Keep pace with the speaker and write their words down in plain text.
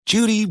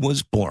Judy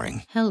was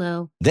boring.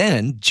 Hello.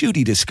 Then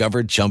Judy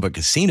discovered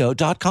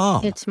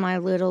ChumbaCasino.com. It's my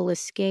little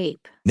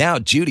escape. Now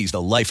Judy's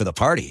the life of the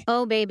party.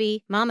 Oh,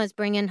 baby, mama's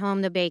bringing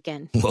home the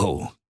bacon.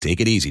 Whoa,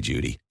 take it easy,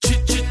 Judy.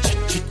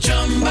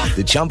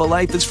 The Chumba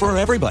life is for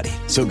everybody.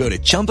 So go to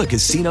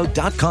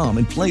ChumbaCasino.com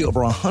and play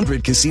over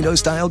 100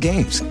 casino-style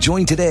games.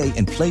 Join today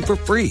and play for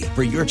free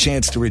for your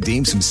chance to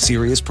redeem some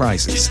serious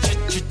prizes.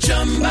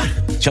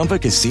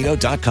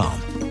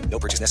 ChumbaCasino.com. No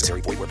purchase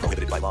necessary. Void where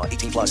prohibited by law.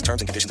 18 plus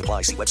terms and conditions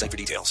apply. See website for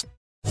details.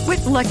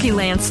 With Lucky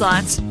Land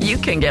Slots, you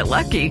can get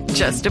lucky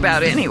just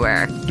about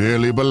anywhere.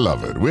 Dearly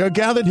beloved, we are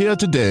gathered here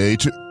today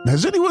to...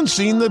 Has anyone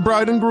seen the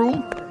bride and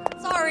groom?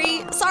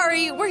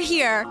 Sorry, we're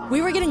here.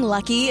 We were getting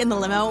lucky in the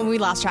limo and we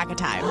lost track of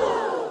time.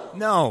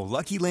 No,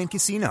 Lucky Land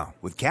Casino,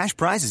 with cash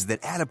prizes that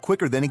add up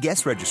quicker than a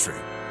guest registry.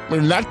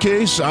 In that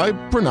case, I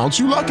pronounce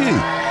you lucky.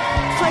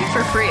 Play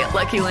for free at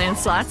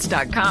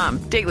LuckyLandSlots.com.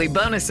 Daily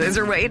bonuses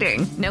are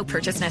waiting. No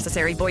purchase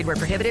necessary. Void where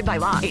prohibited by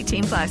law.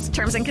 18 plus.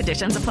 Terms and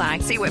conditions apply.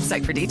 See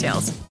website for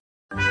details.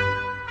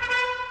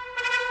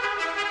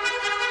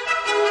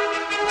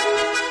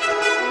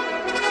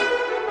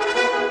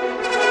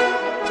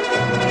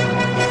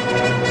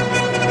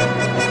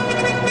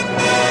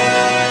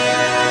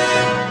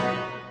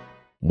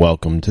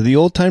 Welcome to the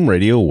Old Time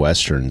Radio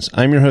Westerns.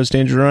 I'm your host,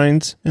 Andrew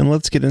Rines, and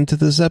let's get into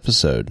this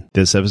episode.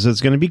 This episode is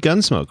going to be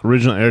Gunsmoke.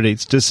 Original air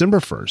dates December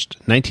 1st,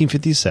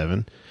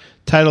 1957.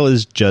 Title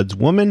is Judd's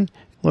Woman.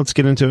 Let's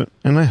get into it,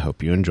 and I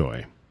hope you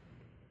enjoy.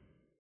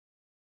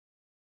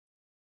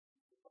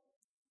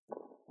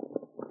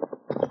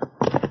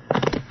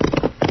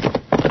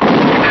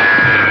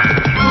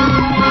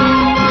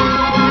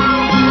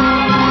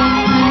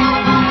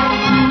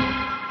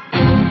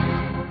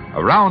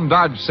 Around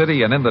Dodge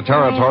City and in the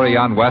territory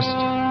on West,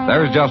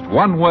 there's just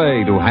one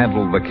way to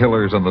handle the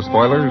killers and the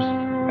spoilers,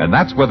 and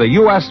that's with a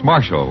U.S.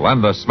 Marshal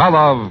and the smell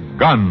of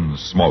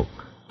Gunsmoke.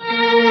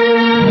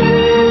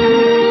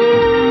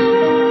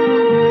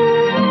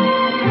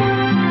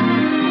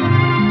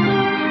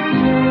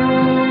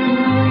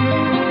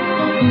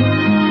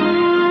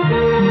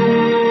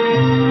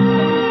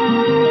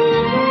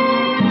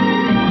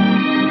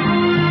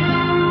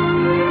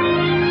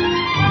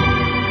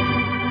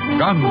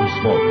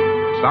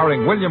 Gunsmoke,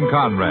 starring William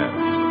Conrad,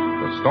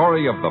 the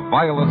story of the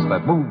violence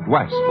that moved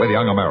west with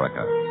young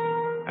America,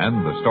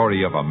 and the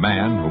story of a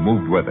man who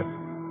moved with it.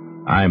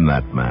 I'm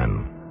that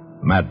man,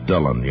 Matt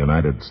Dillon,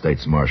 United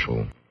States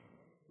Marshal.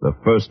 The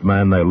first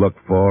man they look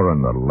for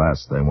and the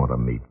last they want to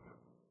meet.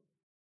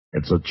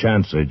 It's a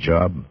chancy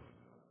job,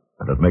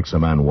 and it makes a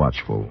man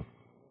watchful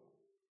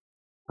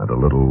and a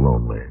little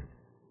lonely.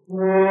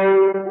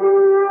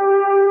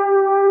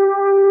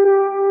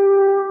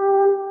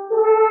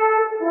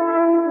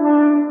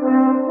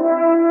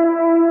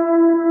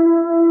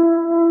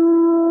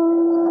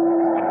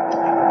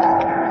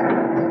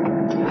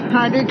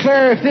 I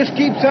declare, if this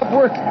keeps up,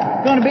 we're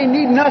going to be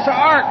needing us a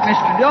ark,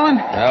 Mr.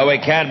 Dillon. No, we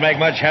can't make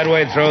much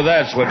headway through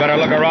this. We better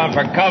look around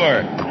for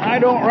cover. I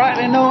don't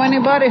rightly know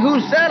anybody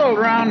who's settled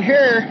around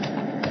here.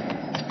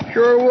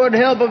 Sure would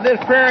help if this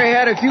prairie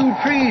had a few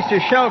trees to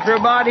shelter a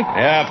body.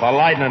 Yeah, if the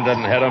lightning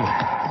didn't hit him.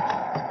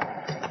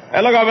 Hey,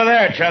 look over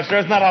there,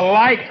 Chester. Isn't that a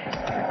light?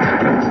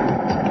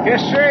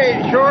 Yes, sir,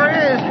 it sure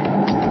is.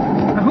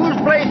 Now, whose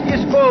place do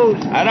you suppose?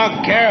 I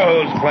don't care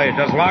whose place,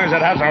 as long as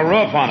it has a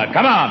roof on it.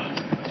 Come on.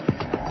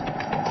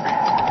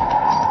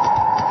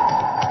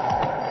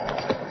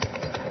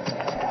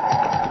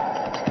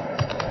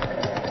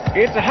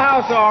 It's a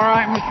house, all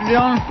right, Mr.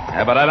 Dillon.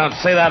 Yeah, but I don't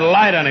see that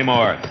light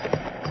anymore.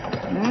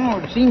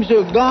 Oh, it seems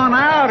to have gone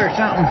out or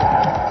something.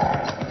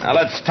 Now,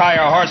 let's tie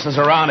our horses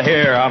around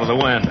here out of the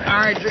wind. All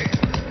right, sir.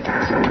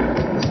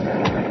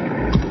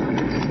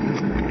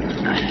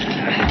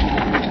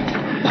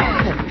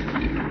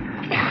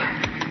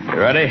 You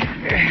ready?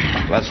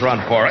 Let's run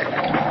for it.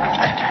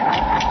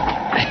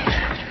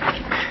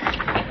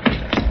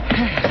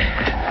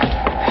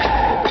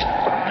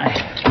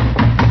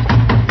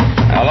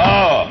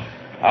 Hello?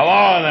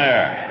 Hello in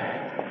there.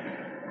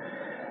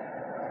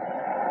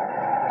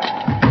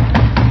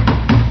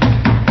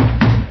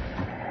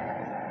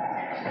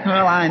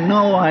 Well, I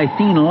know I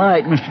seen a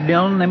light, Mr.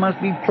 Dillon. They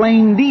must be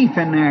playing deep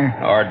in there.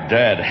 Or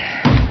dead.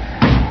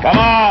 Come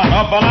on,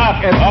 open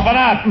up. Open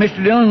up.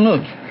 Mr. Dillon,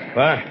 look.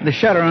 What? The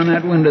shutter on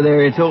that window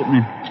there, it's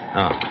opening.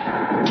 Oh.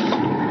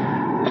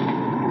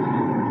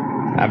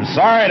 I'm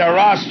sorry to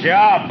roust you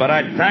out, but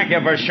I'd thank you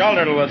for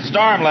shelter till the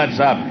storm lets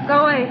up.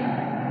 Go away.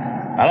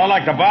 I don't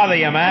like to bother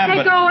you, ma'am,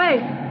 but... Go away.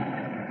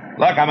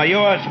 Look, I'm a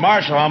U.S.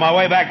 Marshal on my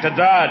way back to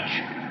Dodge.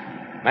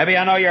 Maybe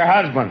I know your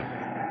husband.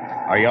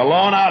 Are you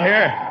alone out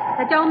here?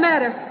 That don't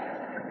matter.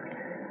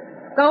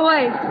 Go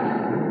away.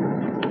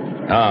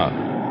 Oh.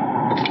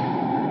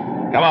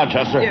 Come on,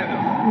 Chester.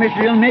 Yeah,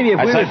 Mr. Dillon, maybe if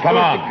I we said come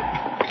on.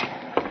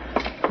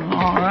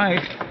 All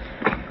right.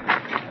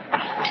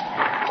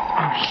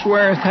 I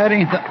swear if that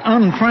ain't the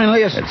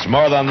unfriendliest... It's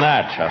more than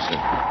that, Chester.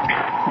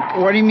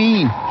 What do you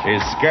mean?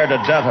 She's scared to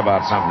death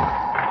about something.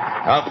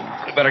 Well,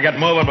 we better get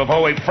moving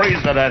before we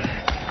freeze to death.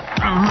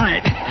 All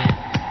right.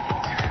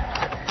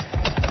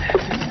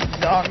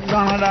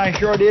 Doggone it, I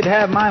sure did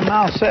have my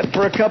mouth set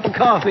for a cup of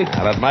coffee.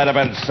 Well, it might have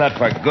been set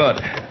for good.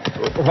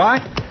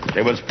 What?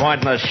 She was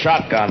pointing a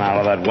shotgun out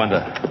of that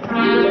window.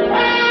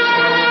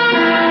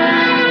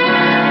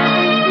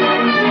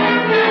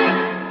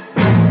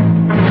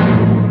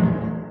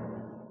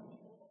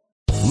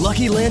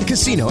 Lucky Land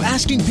Casino,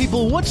 asking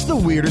people, what's the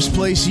weirdest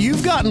place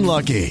you've gotten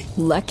lucky?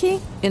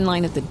 Lucky? In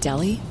line at the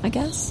deli, I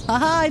guess?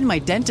 Aha, in my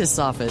dentist's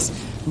office.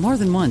 More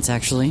than once,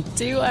 actually.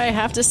 Do I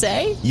have to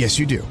say? Yes,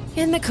 you do.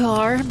 In the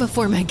car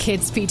before my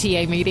kids'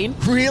 PTA meeting.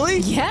 Really?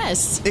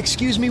 Yes.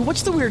 Excuse me,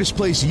 what's the weirdest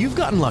place you've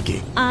gotten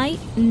lucky? I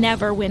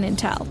never win and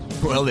tell.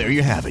 Well, there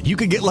you have it. You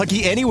can get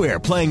lucky anywhere,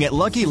 playing at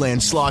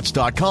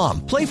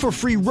LuckyLandSlots.com. Play for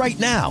free right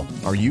now.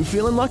 Are you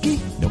feeling lucky?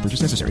 No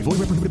purchase necessary. Void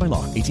where prohibited by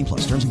law. 18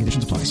 plus. Terms and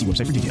conditions apply. See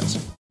website for details.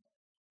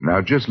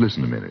 Now, just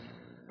listen a minute,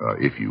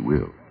 if you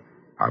will.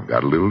 I've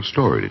got a little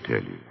story to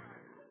tell you.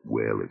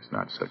 Well, it's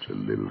not such a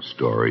little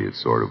story.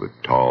 It's sort of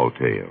a tall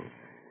tale.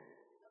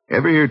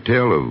 Ever hear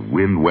tell of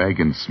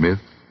Windwagon Smith?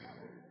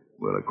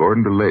 Well,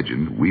 according to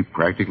legend, we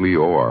practically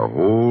owe our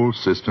whole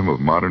system of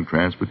modern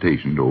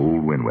transportation to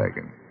old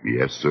Windwagon.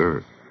 Yes,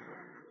 sir.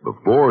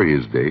 Before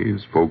his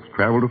days, folks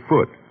traveled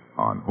afoot,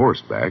 on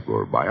horseback,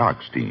 or by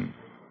ox team.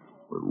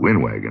 But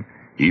Windwagon,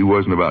 he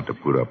wasn't about to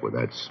put up with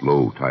that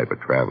slow type of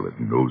traveling.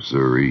 No,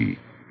 sirree.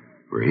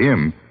 For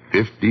him,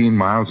 15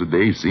 miles a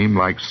day seemed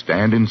like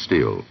standing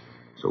still.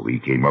 So he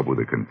came up with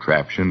a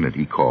contraption that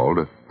he called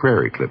a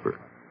prairie clipper.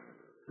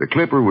 The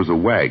clipper was a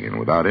wagon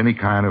without any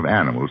kind of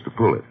animals to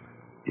pull it.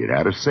 It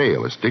had a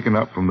sail sticking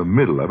up from the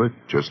middle of it,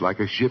 just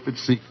like a ship at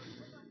sea.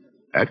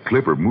 That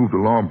clipper moved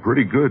along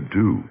pretty good,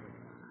 too.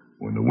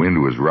 When the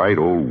wind was right,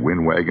 old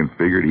Windwagon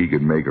figured he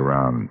could make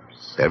around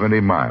 70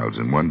 miles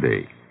in one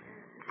day.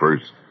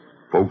 First,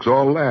 folks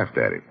all laughed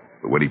at him,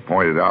 but when he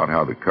pointed out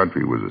how the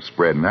country was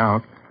spreading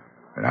out,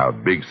 and how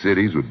big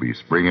cities would be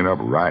springing up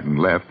right and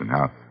left, and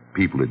how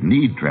people would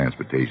need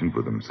transportation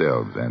for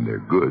themselves and their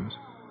goods,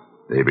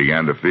 they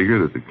began to figure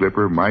that the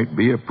clipper might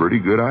be a pretty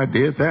good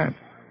idea at that.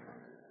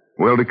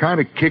 Well, to kind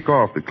of kick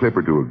off the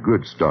clipper to a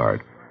good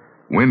start,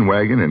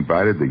 Windwagon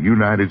invited the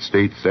United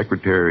States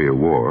Secretary of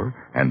War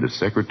and the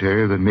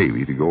Secretary of the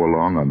Navy to go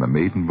along on the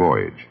maiden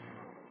voyage.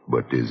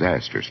 But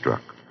disaster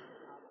struck.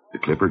 The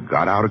clipper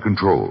got out of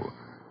control.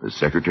 The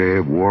Secretary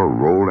of War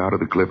rolled out of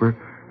the clipper,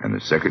 and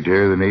the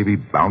Secretary of the Navy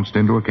bounced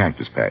into a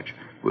cactus patch.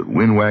 But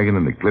Windwagon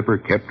and the clipper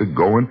kept it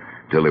going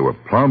till they were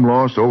plumb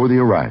lost over the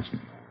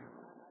horizon.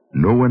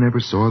 No one ever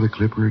saw the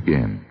clipper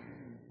again.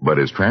 But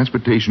as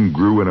transportation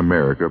grew in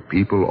America,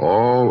 people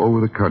all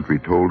over the country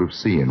told of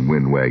seeing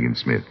Windwagon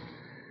Smith.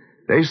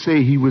 They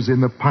say he was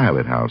in the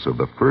pilot house of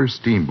the first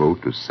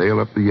steamboat to sail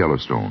up the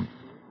Yellowstone.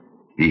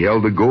 He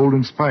held the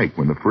Golden Spike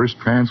when the first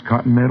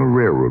transcontinental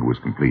railroad was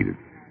completed.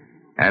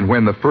 And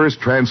when the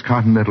first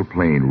transcontinental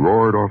plane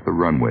roared off the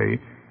runway,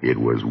 it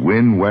was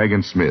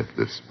Windwagon Smith,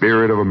 the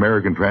spirit of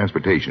American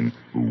transportation,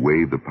 who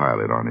waved the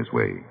pilot on his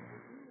way.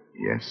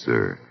 Yes,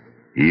 sir.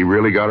 He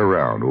really got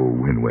around, old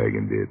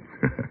Windwagon did.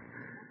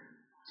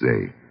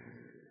 Say,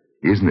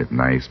 isn't it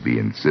nice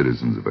being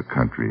citizens of a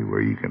country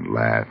where you can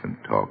laugh and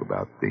talk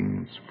about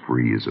things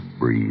free as a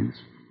breeze,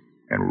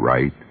 and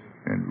write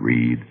and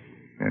read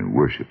and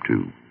worship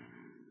too?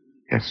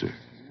 Yes, sir.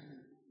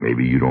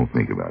 Maybe you don't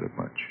think about it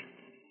much,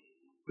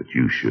 but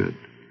you should.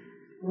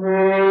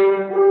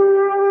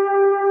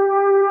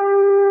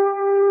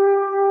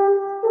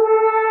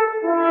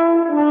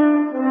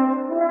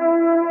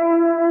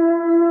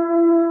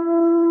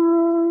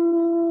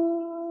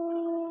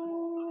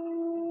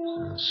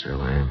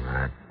 Sincerely,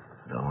 Matt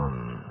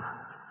Dillon,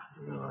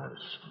 U.S.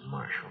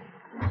 Marshal.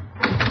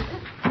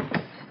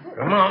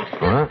 Come on.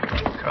 What?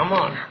 Come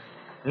on.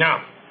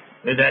 Now,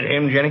 is that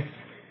him, Jenny?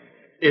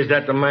 Is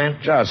that the man?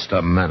 Just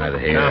a minute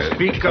here. Now,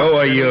 speak up. Who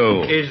are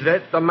you? Is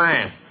that the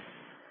man?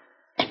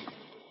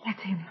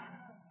 That's him.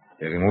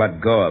 You can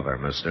let go of her,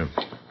 mister.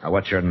 Now,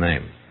 what's your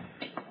name?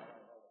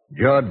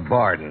 Judd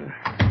Barden.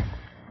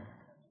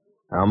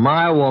 Now,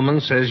 my woman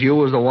says you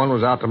was the one who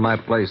was out to my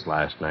place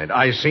last night.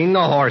 I seen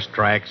the horse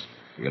tracks.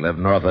 You live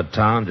north of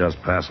town,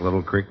 just past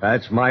Little Creek?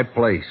 That's my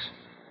place.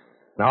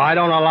 Now, I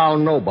don't allow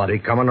nobody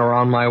coming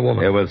around my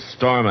woman. It was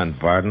storming,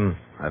 Barden.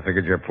 I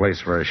figured your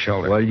place for a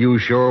shelter. Well, you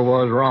sure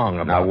was wrong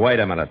about Now, wait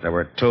a minute. There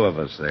were two of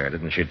us there.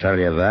 Didn't she tell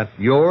you that?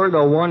 You're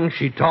the one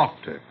she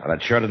talked to. Well,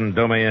 that sure didn't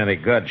do me any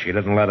good. She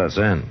didn't let us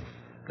in.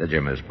 Did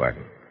you, Miss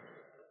Barden?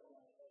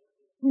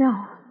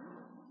 No.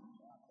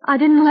 I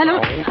didn't let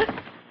him...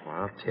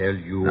 I'll tell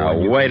you... Now,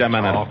 wait a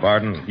minute,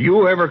 Barden.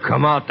 You ever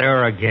come out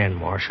there again,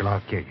 Marshal,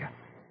 I'll kill you.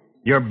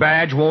 Your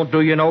badge won't do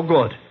you no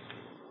good.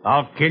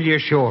 I'll kill you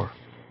sure.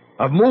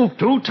 I've moved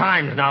 2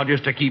 times now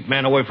just to keep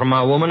men away from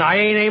my woman. I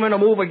ain't aiming to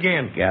move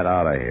again. Get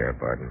out of here,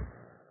 Barden.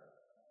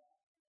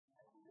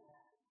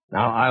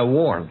 Now, I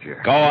warned you.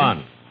 Go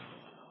on.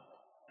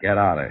 Get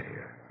out of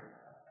here.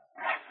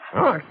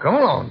 All right, come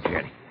along,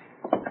 Jenny.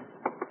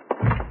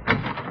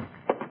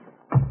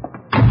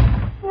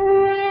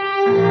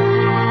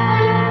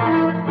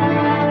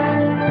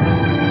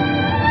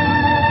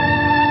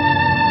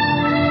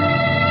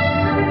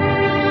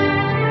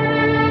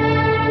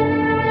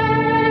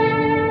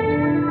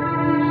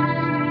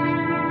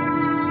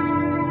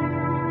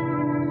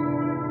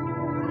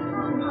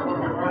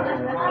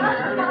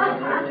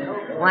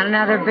 Want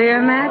another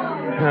beer,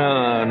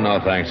 Matt?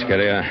 No, thanks,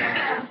 Kitty.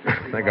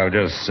 I think I'll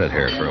just sit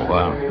here for a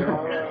while.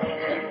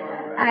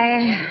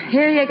 I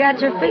hear you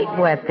got your feet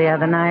wet the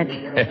other night.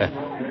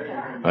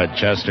 What,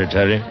 Chester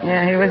tell you?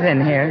 Yeah, he was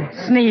in here,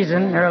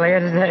 sneezing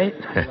earlier today.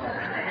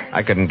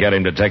 I couldn't get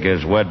him to take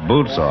his wet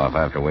boots off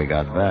after we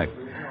got back.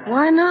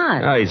 Why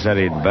not? Oh, he said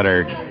he'd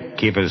better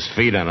keep his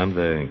feet on him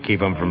to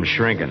keep him from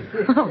shrinking.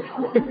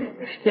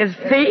 His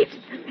feet?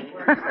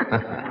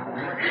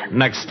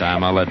 Next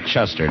time, I'll let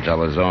Chester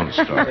tell his own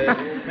story.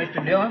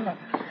 Mr. Dillon?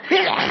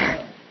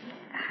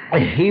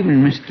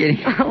 Evening, Miss Kitty.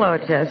 Hello,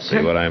 Chester.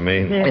 See what I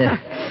mean? Yeah.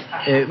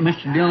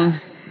 Mr.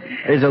 Dillon,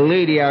 there's a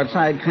lady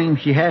outside claims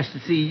she has to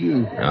see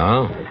you.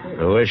 Oh?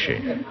 Who is she?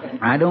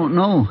 I don't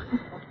know.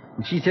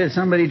 She said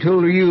somebody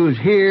told her you was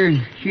here,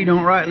 and she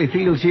don't rightly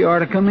feel she ought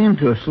to come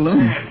into a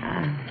saloon.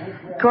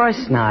 Of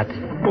course not.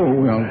 Oh,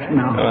 well,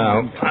 now.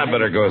 Well, I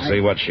better go see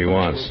what she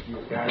wants.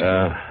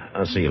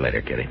 I'll see you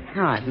later, Kitty.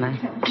 All right, man.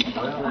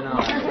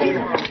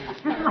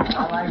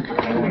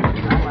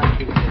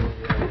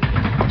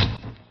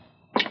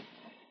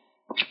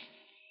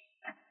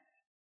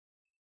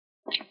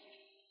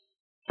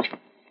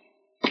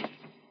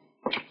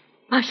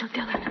 Marshal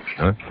Dillon.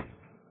 Huh?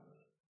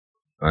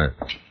 What?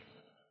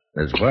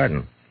 Miss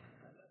Barton.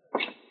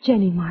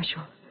 Jenny,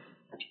 Marshal.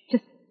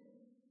 Just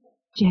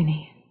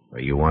Jenny.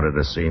 Well, you wanted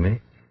to see me?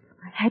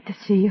 I had to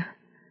see you.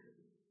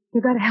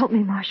 You gotta help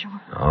me, Marshal.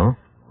 Oh?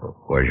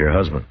 Well, where's your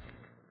husband?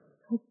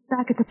 He's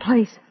back at the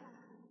place.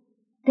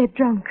 Dead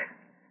drunk.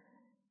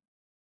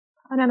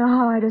 I don't know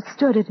how I'd have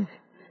stood it if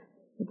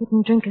he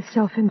didn't drink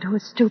himself into a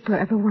stupor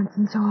every once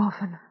in so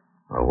often.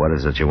 Well, what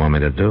is it you want me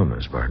to do,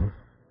 Miss Barton?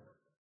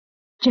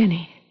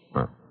 Jenny.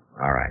 Oh,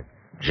 all right.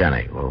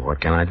 Jenny, well,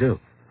 what can I do?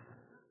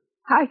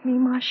 Hide me,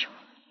 Marshal.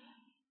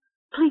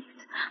 Please,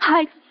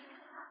 hide me.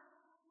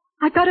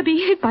 I gotta be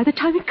hid by the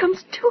time it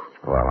comes to.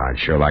 Well, I'd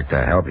sure like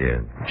to help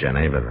you,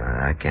 Jenny, but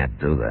I can't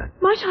do that.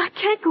 Marshal, I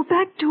can't go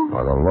back to him.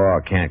 Well, the law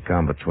can't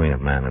come between a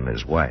man and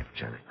his wife,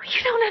 Jenny.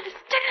 You don't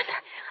understand.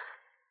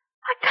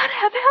 I gotta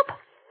have help.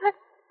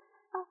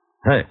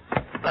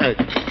 Hey,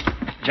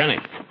 Jenny.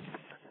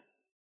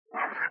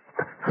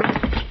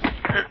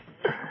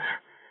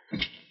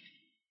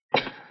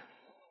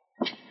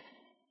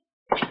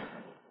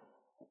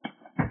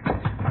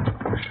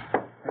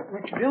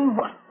 Mr. Dillon,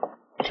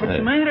 what's the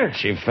matter?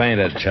 She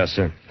fainted,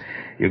 Chester.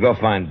 You go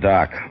find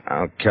Doc.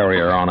 I'll carry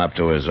her on up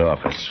to his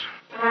office.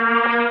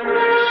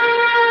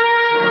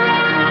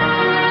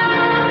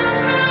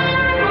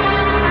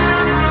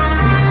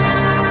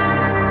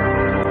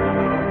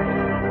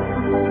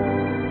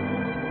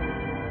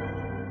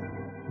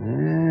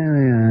 There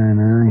we are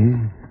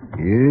now.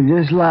 You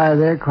just lie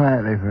there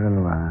quietly for a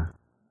little while.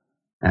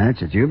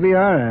 That's it. You'll be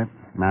all right.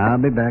 I'll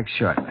be back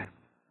shortly.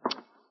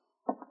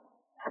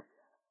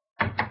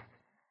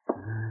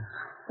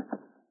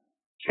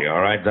 She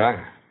all right, Doc?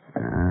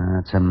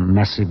 It's a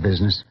messy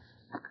business.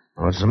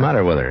 What's the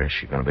matter with her? Is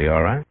she going to be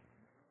all right?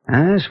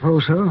 I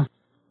suppose so.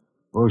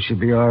 Suppose she'll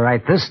be all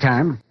right this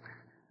time.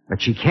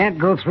 But she can't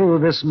go through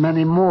this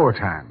many more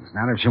times,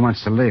 not if she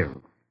wants to live.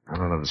 I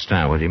don't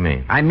understand. What do you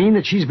mean? I mean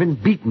that she's been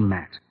beaten,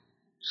 Matt.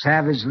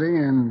 Savagely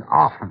and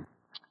often.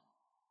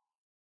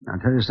 I'll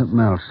tell you something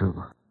else, too.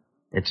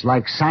 It's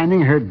like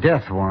signing her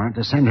death warrant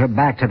to send her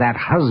back to that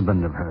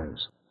husband of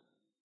hers.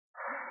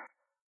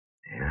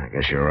 Yeah, I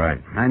guess you're right.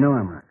 I know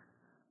I'm right.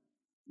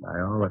 By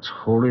all that's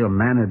holy, a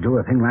man who'd do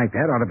a thing like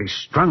that ought to be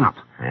strung up.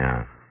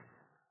 Yeah.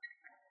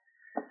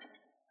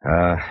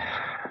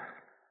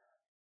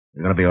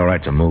 You gonna be all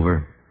right to move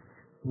her?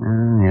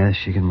 Yes,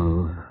 she can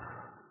move.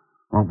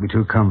 Won't be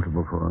too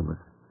comfortable for her, but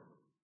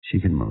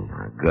she can move.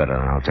 Good,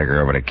 and I'll take her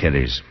over to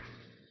Kitty's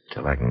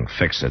till I can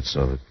fix it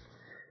so that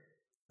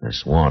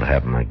this won't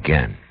happen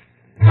again.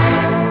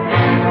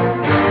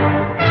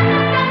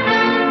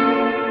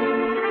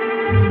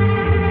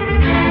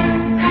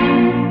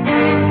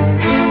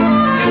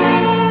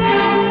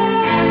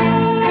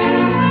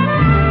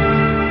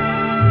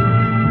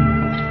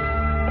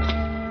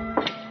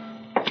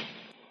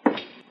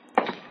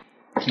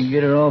 You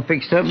get her all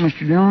fixed up,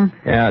 Mr. Dillon?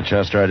 Yeah,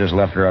 Chester, I just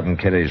left her up in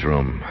Kitty's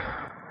room.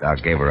 Doc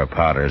gave her a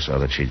powder so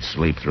that she'd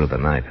sleep through the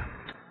night.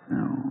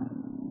 Oh,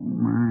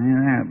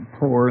 my, that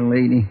poor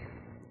lady.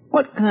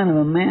 What kind of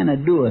a man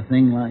would do a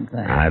thing like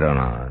that? I don't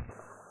know.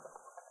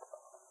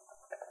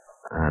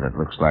 God, it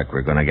looks like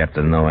we're going to get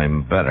to know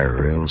him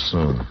better real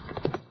soon.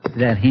 Is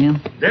that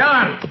him?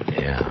 Dillon!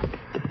 Yeah.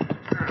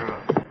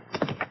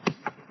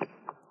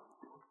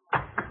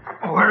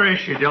 Where is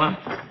she, Dillon?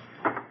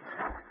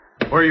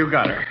 Where you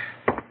got her?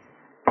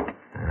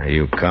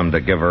 You come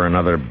to give her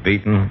another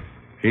beating?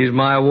 She's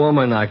my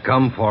woman. I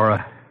come for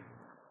her.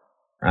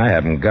 I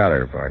haven't got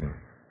her, Barton.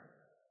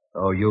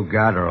 Oh, you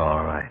got her,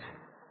 all right.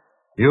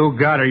 You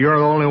got her. You're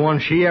the only one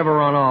she ever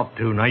run off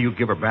to. Now you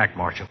give her back,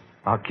 Marshal.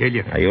 I'll kill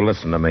you. Now, you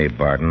listen to me,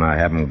 Barton. I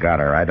haven't got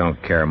her. I don't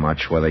care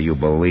much whether you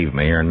believe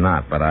me or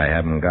not, but I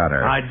haven't got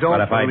her. I don't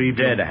But if I believe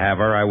did you. have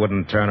her, I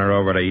wouldn't turn her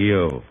over to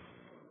you.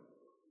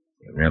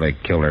 You'd nearly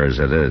kill her as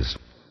it is.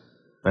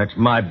 That's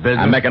my business.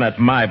 I'm making it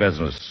my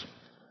business.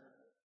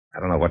 I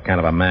don't know what kind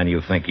of a man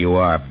you think you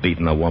are,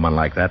 beating a woman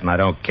like that, and I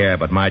don't care,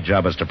 but my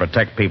job is to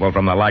protect people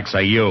from the likes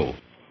of you.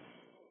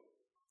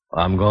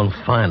 I'm going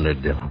to find her,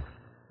 Dillon.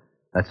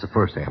 That's the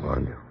first thing I'm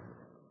going to do.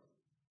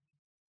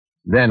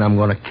 Then I'm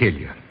going to kill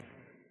you.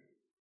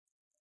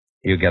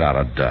 You get out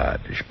of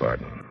Dodge,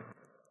 Barton.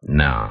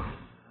 Now.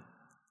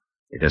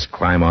 You just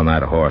climb on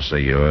that horse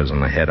of yours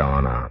and head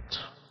on out.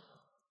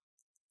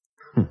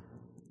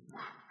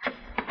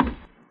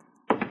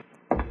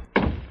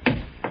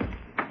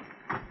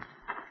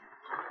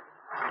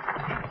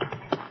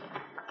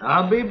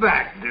 I'll be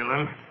back,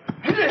 Dillon.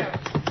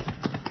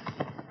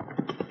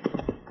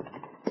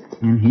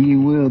 And he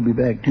will be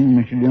back, too,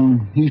 Mr.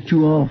 Dillon. He's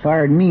too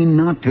all-fired mean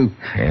not to.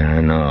 Yeah,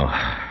 I know.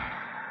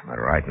 But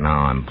right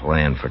now I'm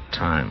playing for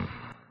time.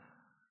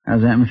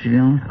 How's that, Mr.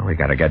 Dillon? We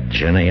gotta get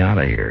Jenny out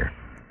of here.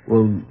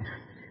 Well,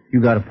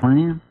 you got a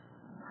plan?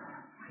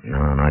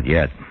 No, not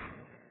yet.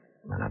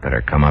 And I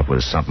better come up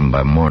with something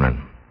by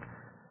morning.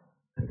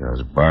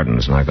 Because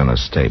Barton's not gonna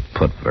stay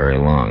put very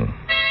long.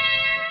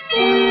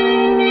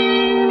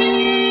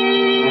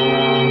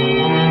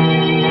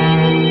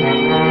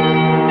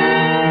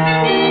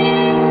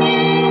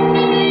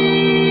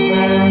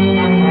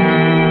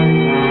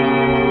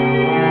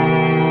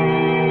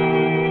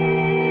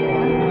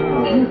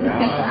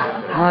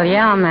 Well,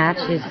 yeah, Matt,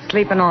 she's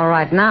sleeping all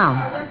right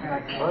now.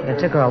 It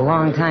took her a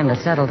long time to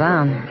settle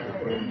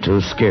down. Too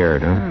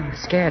scared, huh? Oh,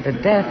 scared to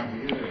death.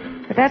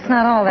 But that's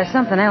not all. There's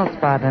something else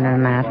bothering her,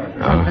 Matt.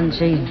 Something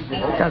she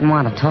doesn't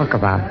want to talk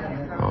about.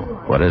 Oh,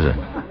 what is it?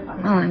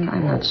 Well, I'm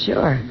not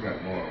sure.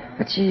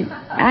 But she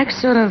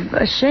acts sort of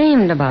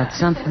ashamed about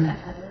something.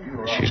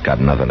 She's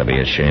got nothing to be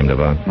ashamed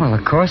about. Well,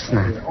 of course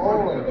not.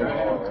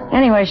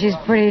 Anyway, she's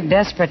pretty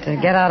desperate to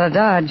get out of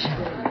Dodge.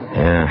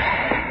 Yeah.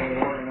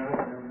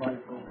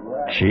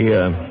 She,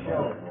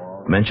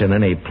 mention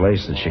any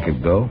place that she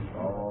could go?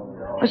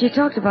 Well, she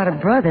talked about her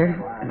brother.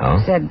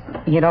 Oh? Said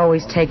he'd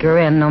always take her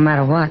in no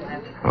matter what.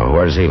 Oh,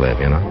 where does he live,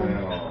 you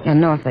know? Yeah,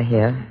 north of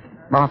here.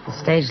 Off the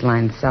stage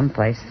line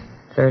someplace.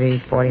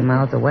 30, 40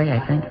 miles away, I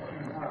think.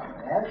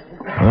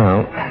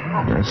 Well,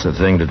 that's the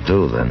thing to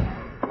do, then.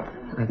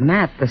 But,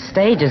 Matt, the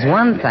stage is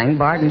one thing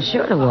Barton's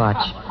sure to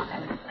watch.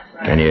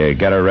 Can you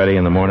get her ready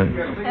in the morning?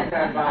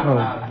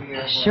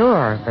 Oh,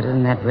 sure, but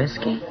isn't that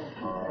risky?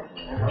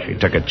 She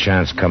took a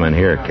chance coming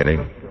here, Kitty.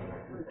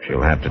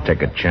 She'll have to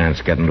take a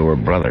chance getting to her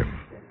brother.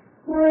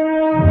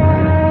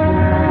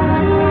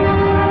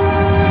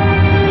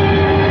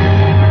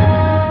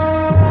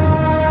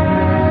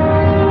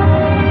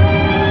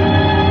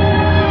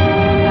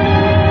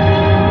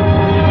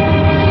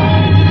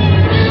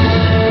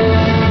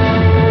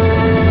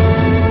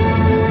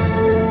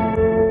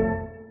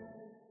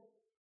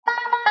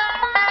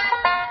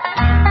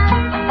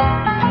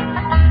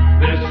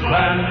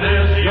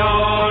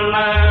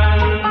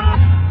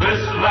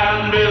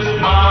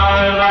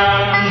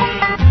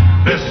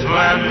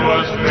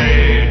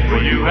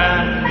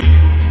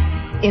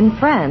 In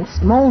France,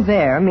 Mont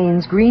Vert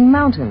means green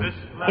mountain.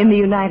 In the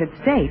United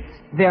States,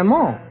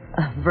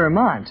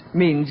 Vermont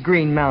means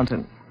green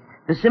mountain.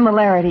 The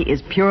similarity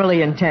is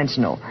purely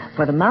intentional,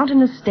 for the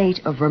mountainous state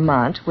of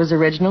Vermont was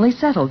originally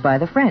settled by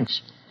the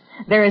French.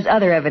 There is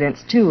other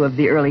evidence, too, of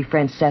the early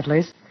French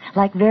settlers,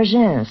 like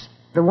Vergennes,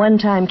 the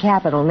one-time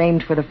capital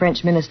named for the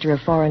French Minister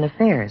of Foreign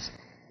Affairs.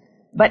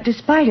 But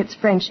despite its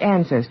French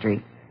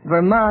ancestry,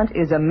 Vermont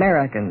is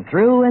American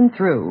through and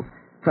through,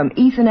 from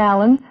Ethan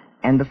Allen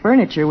and the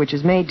furniture which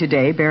is made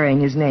today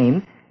bearing his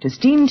name, to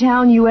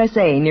Steamtown,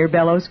 USA, near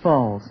Bellows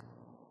Falls.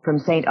 From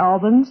St.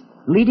 Albans,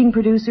 leading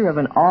producer of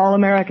an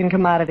all-American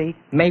commodity,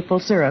 maple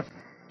syrup,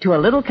 to a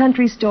little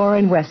country store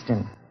in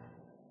Weston.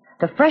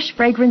 The fresh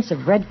fragrance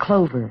of red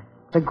clover,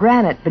 the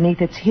granite beneath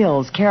its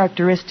hills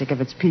characteristic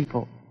of its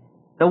people,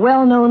 the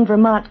well-known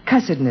Vermont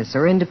cussedness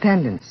or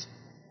independence,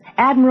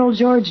 Admiral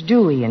George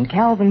Dewey and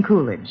Calvin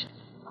Coolidge,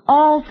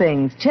 all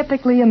things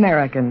typically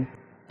American,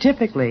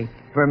 typically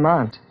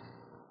Vermont.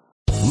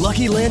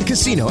 Lucky Land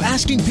Casino,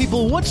 asking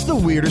people, what's the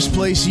weirdest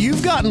place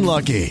you've gotten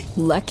lucky?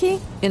 Lucky?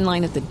 In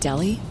line at the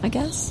deli, I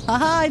guess?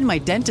 Aha, in my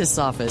dentist's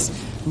office.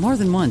 More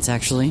than once,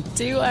 actually.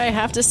 Do I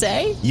have to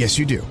say? Yes,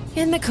 you do.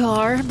 In the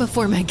car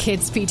before my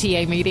kids'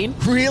 PTA meeting.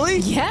 Really?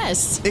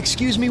 Yes.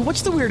 Excuse me,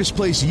 what's the weirdest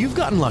place you've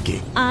gotten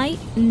lucky? I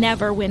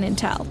never win and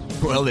tell.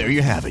 Well, there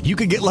you have it. You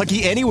can get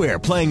lucky anywhere,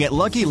 playing at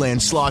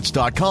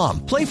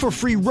LuckyLandSlots.com. Play for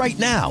free right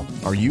now.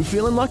 Are you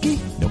feeling lucky?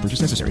 No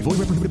purchase necessary. Void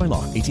where prohibited by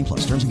law.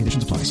 18+. Terms and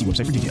conditions apply. See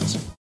website for details.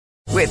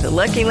 With the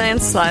Lucky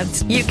Land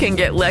Slots, you can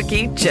get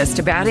lucky just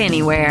about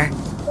anywhere.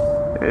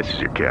 This is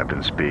your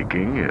captain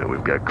speaking.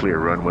 We've got clear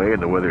runway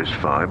and the weather's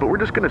fine, but we're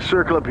just going to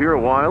circle up here a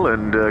while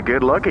and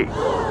get lucky.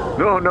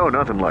 No,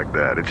 nothing like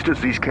that. It's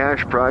just these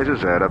cash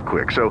prizes add up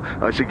quick. So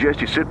I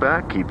suggest you sit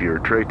back, keep your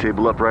tray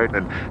table upright,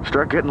 and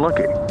start getting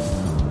lucky.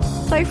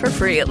 Play for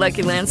free at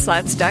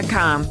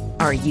LuckyLandSlots.com.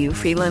 Are you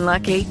feeling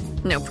lucky?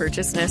 No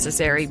purchase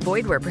necessary.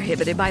 Void where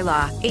prohibited by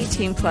law.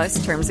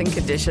 18+ terms and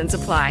conditions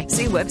apply.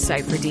 See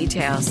website for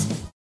details.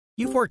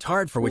 You've worked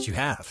hard for what you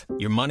have.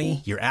 Your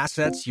money, your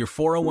assets, your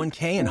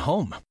 401k, and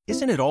home.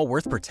 Isn't it all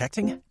worth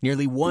protecting?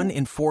 Nearly 1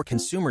 in 4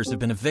 consumers have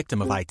been a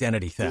victim of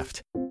identity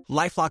theft.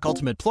 LifeLock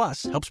Ultimate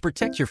Plus helps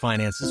protect your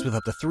finances with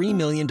up to $3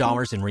 million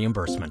in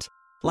reimbursement.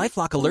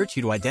 LifeLock alerts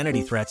you to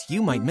identity threats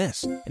you might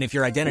miss. And if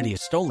your identity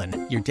is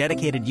stolen, your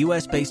dedicated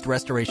U.S.-based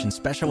restoration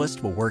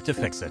specialist will work to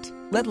fix it.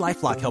 Let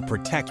LifeLock help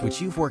protect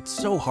what you've worked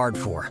so hard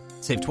for.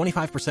 Save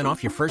 25%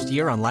 off your first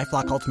year on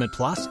LifeLock Ultimate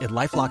Plus at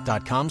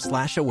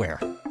LifeLock.com/aware.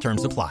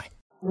 Terms apply.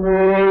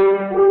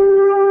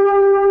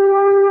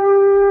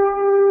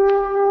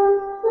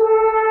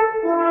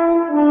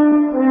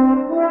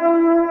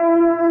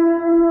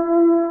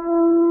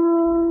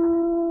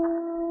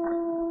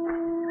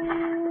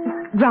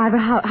 Driver,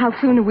 how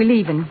soon are we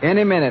leaving?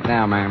 Any minute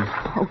now, ma'am.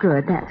 Oh,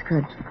 good. That's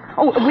good.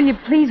 Oh, will you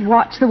please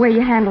watch the way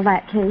you handle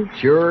that case?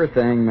 Sure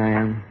thing,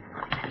 ma'am.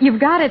 You've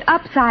got it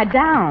upside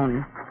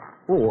down.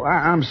 Oh,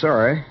 I'm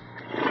sorry.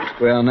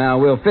 Well, now,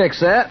 we'll fix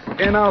that,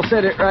 and I'll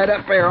set it right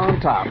up there on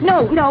top.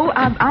 No,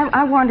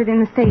 I want it in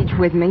the stage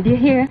with me. Do you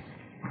hear?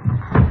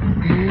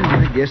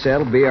 I guess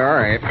that'll be all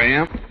right,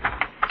 ma'am.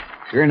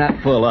 You're not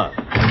full up.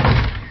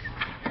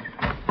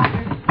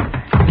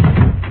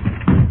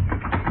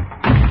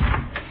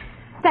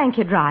 Thank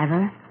you,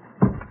 driver.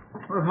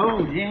 We're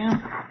home,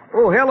 Jim.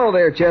 Oh, hello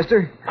there,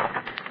 Chester.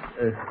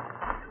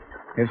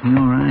 Everything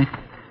all right?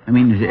 I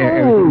mean, is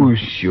Oh,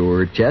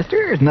 sure, Chester.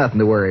 There's nothing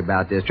to worry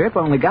about this trip.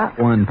 Only got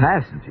one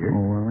passenger.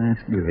 Oh, well,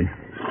 that's good.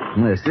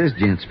 Unless this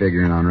gent's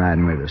figuring on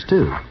riding with us,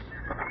 too.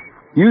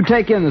 You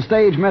take in the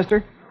stage,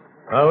 mister?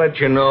 I'll let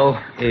you know.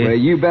 Well,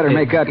 you better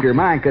make up your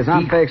mind, because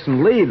I'm fixing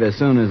to leave as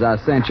soon as I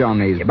cinch on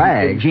these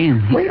bags.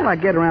 Jim. Wait till I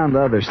get around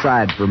the other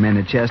side for a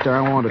minute, Chester.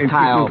 I want to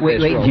tie off wait,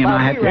 this rope. Jim,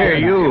 I have to... Here,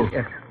 you.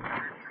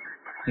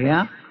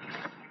 Yeah?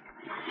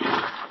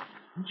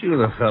 Aren't you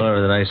the feller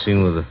that I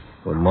seen with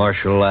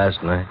Marshall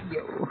last night?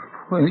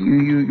 Well,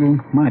 you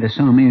might have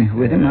saw me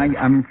with him.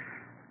 I'm...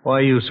 Why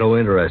are you so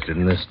interested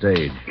in this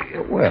stage?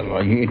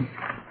 Well,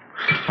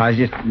 I was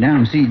just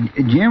down to see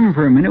Jim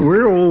for a minute.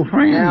 We're old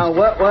friends. Now,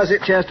 what was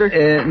it, Chester?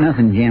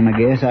 Nothing, Jim, I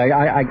guess.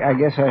 I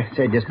guess I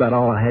said just about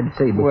all I had to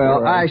say before.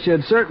 Well, I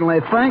should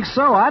certainly think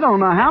so. I don't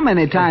know how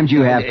many times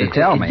you have to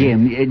tell me.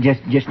 Jim,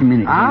 just a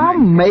minute, Jim. I'll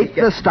make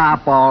the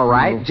stop all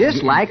right,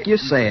 just like you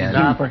said.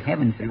 Jim, for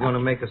heaven's sake. You want to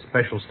make a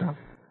special stop?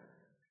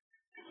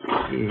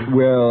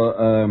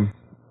 Well,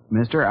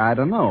 mister, I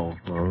don't know.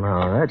 Well,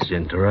 now, that's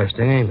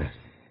interesting, ain't it?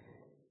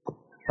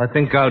 I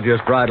think I'll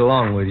just ride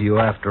along with you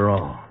after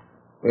all.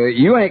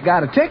 You ain't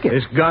got a ticket.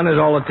 This gun is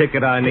all the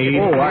ticket I need.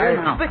 Oh,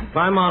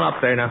 Climb on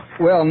up there now.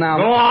 Well, now...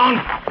 Go on.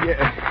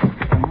 Yeah.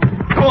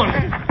 Go on.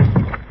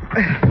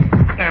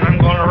 And I'm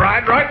going to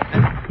ride right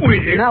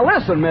with you. Now,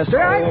 listen,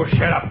 mister. Oh,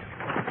 shut up.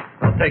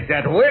 I'll take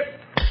that whip.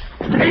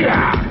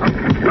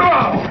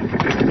 Oh.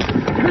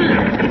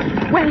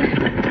 Well,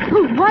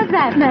 who was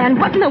that man?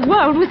 What in the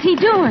world was he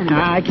doing?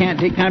 I can't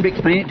take time to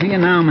explain it to you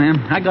now,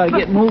 ma'am. I gotta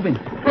get moving.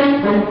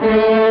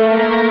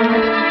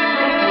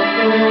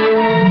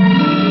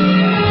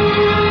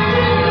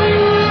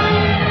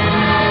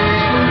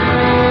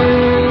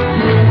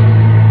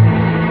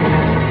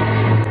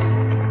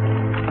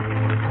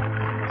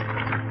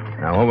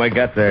 Now, when we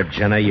get there,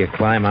 Jenna, you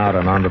climb out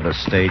and onto the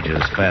stage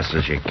as fast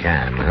as you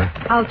can, huh?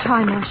 I'll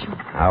try, Marshal.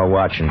 I'll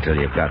watch until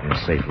you've gotten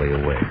safely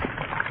away.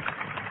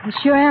 I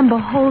sure am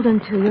beholden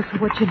to you for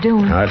what you're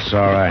doing. That's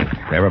all right.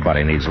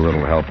 Everybody needs a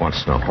little help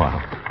once in a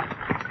while.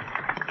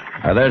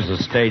 There's the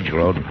stage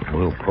road.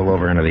 We'll pull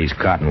over into these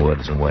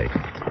cottonwoods and wait. It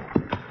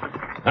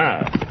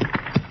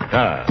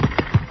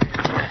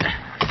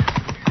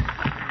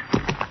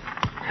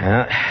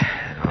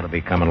ought to be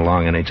coming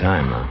along any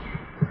time now.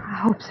 I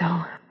hope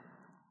so.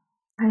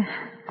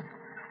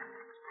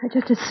 I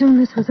just as soon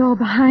this was all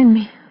behind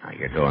me.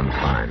 You're doing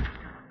fine.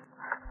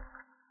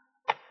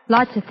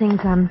 Lots of things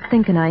I'm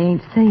thinking I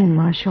ain't saying,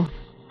 Marshal.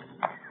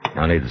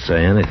 No need to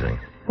say anything.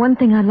 One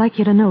thing I'd like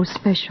you to know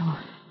special.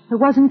 It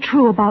wasn't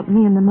true about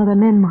me and them other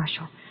men,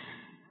 Marshal.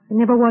 It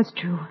never was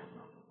true.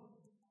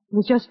 It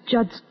was just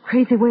Judd's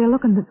crazy way of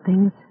looking at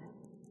things.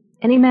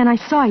 Any man I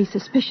saw, he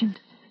suspicioned.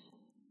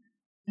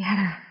 He had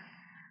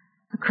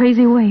a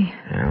crazy way.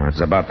 Yeah, it's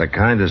about the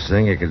kindest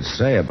thing you could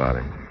say about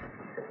him.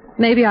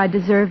 Maybe I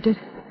deserved it.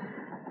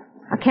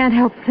 I can't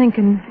help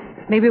thinking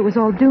maybe it was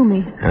all due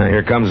me.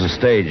 Here comes the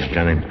stage,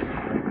 Jenny.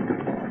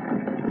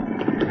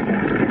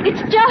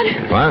 It's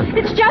Judd. What?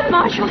 It's Judd,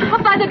 Marshal,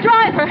 up by the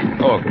driver.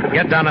 Oh,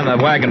 get down in the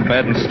wagon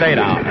bed and stay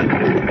down.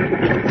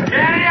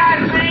 Jenny,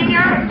 I seen you.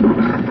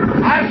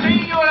 I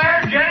seen you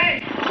there,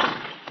 Jenny.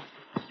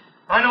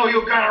 I know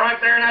you got it right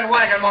there in that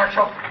wagon,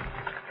 Marshal.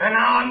 And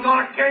now I'm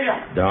going to kill you.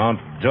 Don't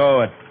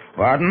do it,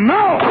 Barton.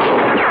 No!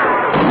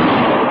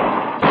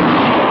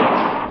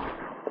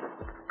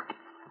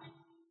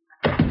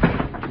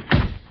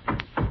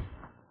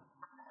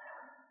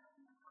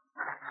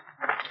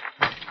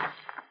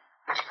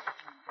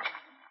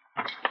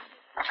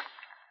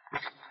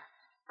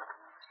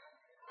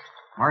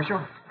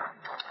 Marshal?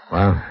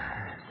 Well?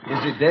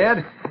 Is he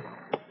dead?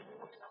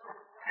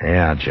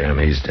 Yeah, Jim,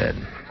 he's dead.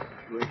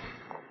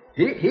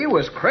 He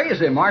was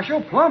crazy,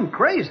 Marshal, plumb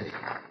crazy.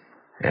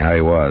 Yeah,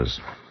 he was.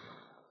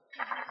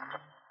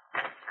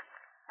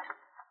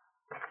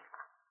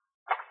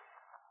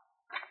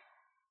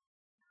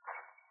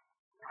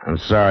 I'm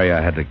sorry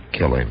I had to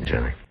kill him,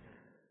 Jenny.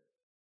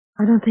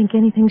 I don't think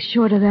anything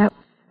short of that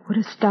would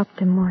have stopped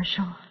him,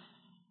 Marshal.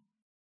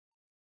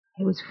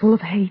 He was full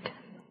of hate.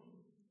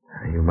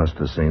 You must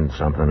have seen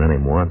something in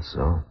him once,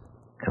 so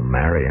to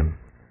marry him.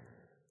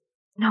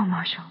 No,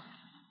 Marshal.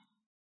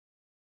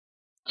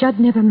 Judd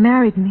never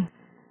married me.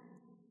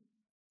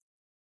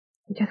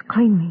 He just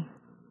claimed me.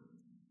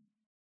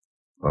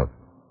 Well,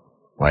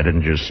 why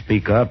didn't you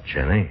speak up,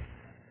 Jenny?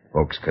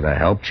 Folks could have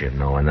helped you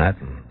knowing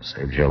that and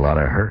saved you a lot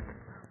of hurt.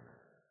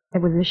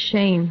 It was a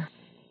shame.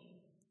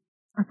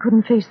 I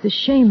couldn't face the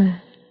shame of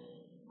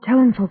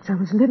telling folks I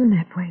was living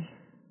that way.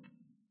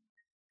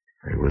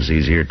 It was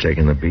easier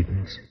taking the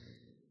beatings?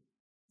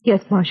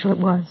 Yes, Marshal, it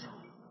was.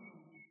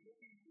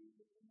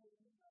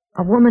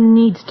 A woman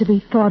needs to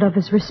be thought of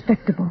as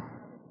respectable.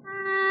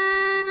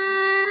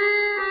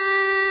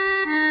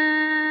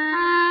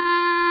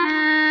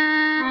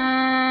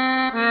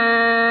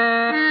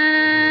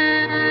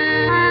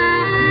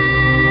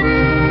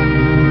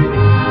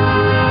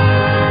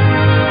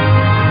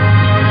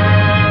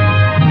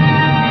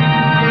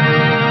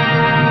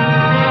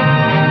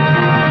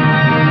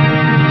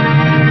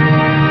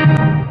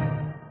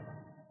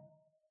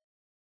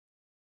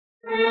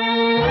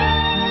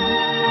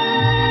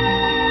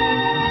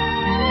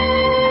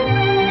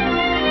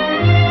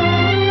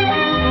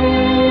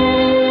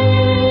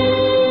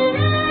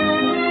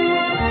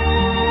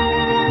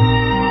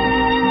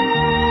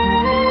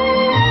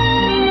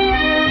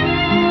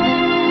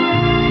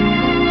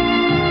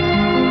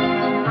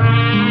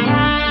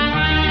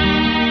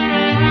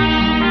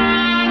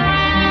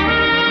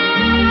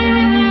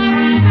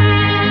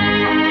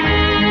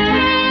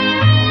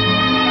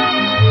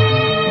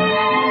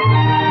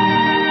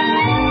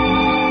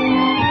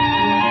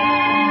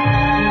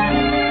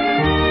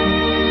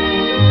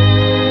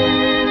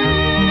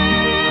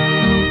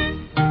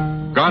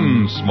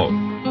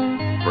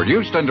 Gunsmoke.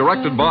 Produced and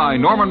directed by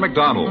Norman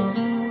MacDonald.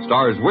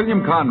 Stars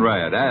William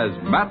Conrad as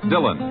Matt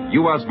Dillon,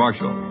 U.S.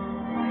 Marshal.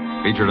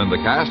 Featured in the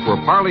cast were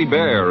Parley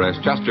Bear as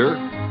Chester,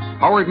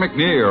 Howard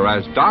McNear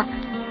as Doc,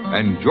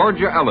 and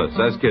Georgia Ellis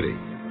as Kitty.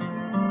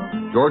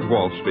 George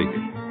Walsh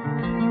speaking.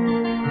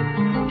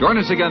 Join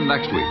us again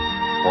next week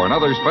for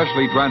another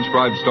specially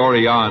transcribed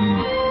story on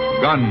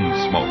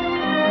Gunsmoke.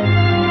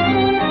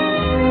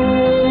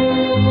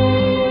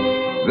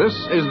 This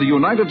is the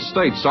United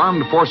States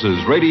Armed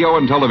Forces Radio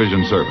and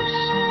Television Service.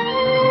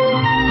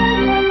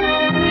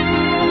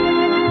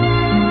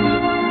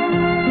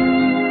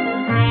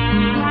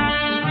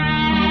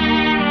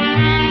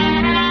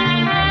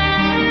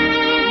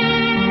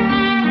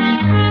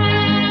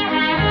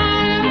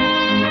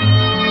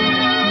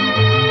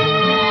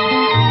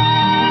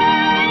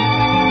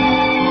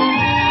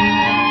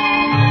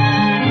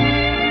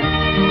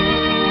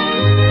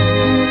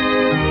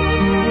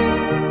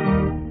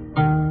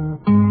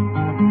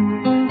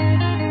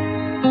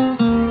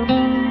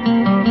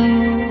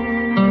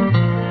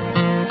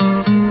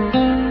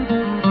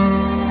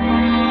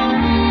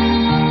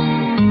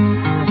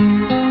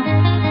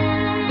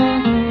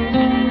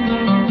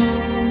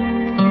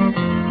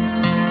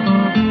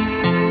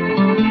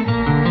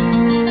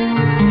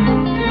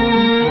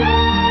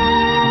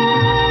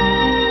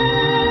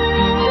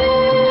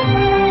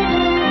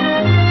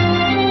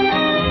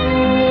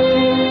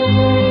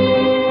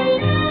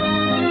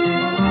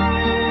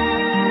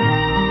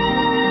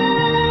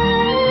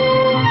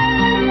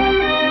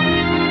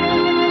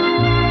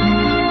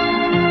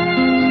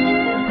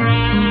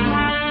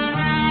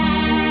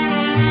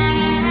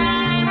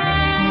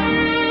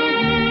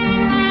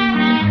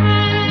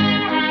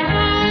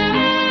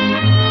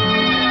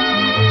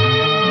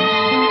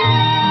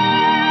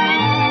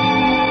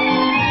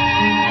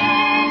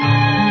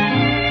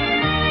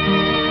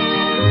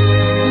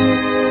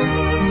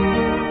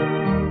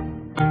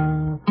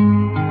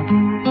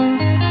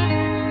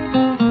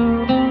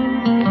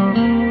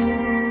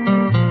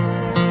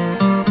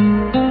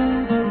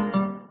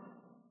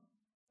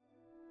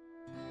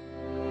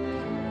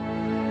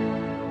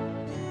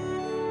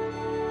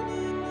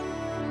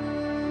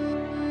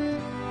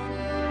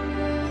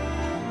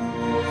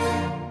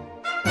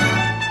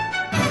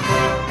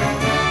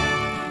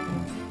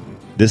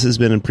 This has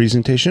been a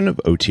presentation of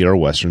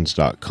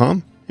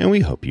OTRWesterns.com, and we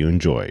hope you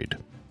enjoyed.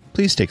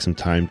 Please take some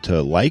time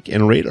to like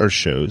and rate our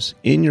shows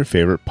in your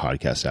favorite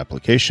podcast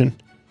application.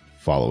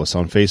 Follow us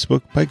on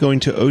Facebook by going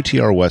to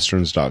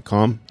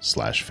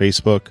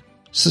OTRWesterns.com/Facebook.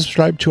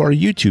 Subscribe to our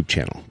YouTube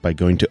channel by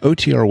going to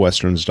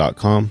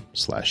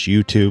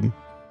OTRWesterns.com/YouTube.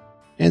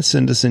 And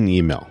send us an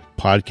email,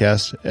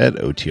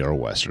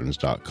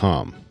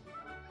 podcast@OTRWesterns.com.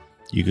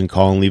 You can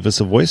call and leave us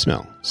a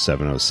voicemail,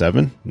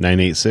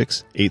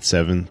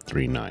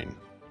 707-986-8739.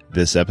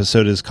 This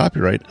episode is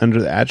copyright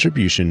under the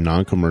Attribution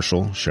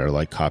Non-Commercial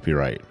Share-alike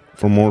copyright.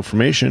 For more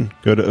information,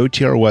 go to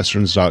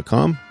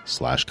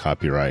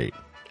OTRWesterns.com/copyright.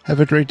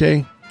 Have a great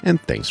day,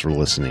 and thanks for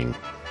listening.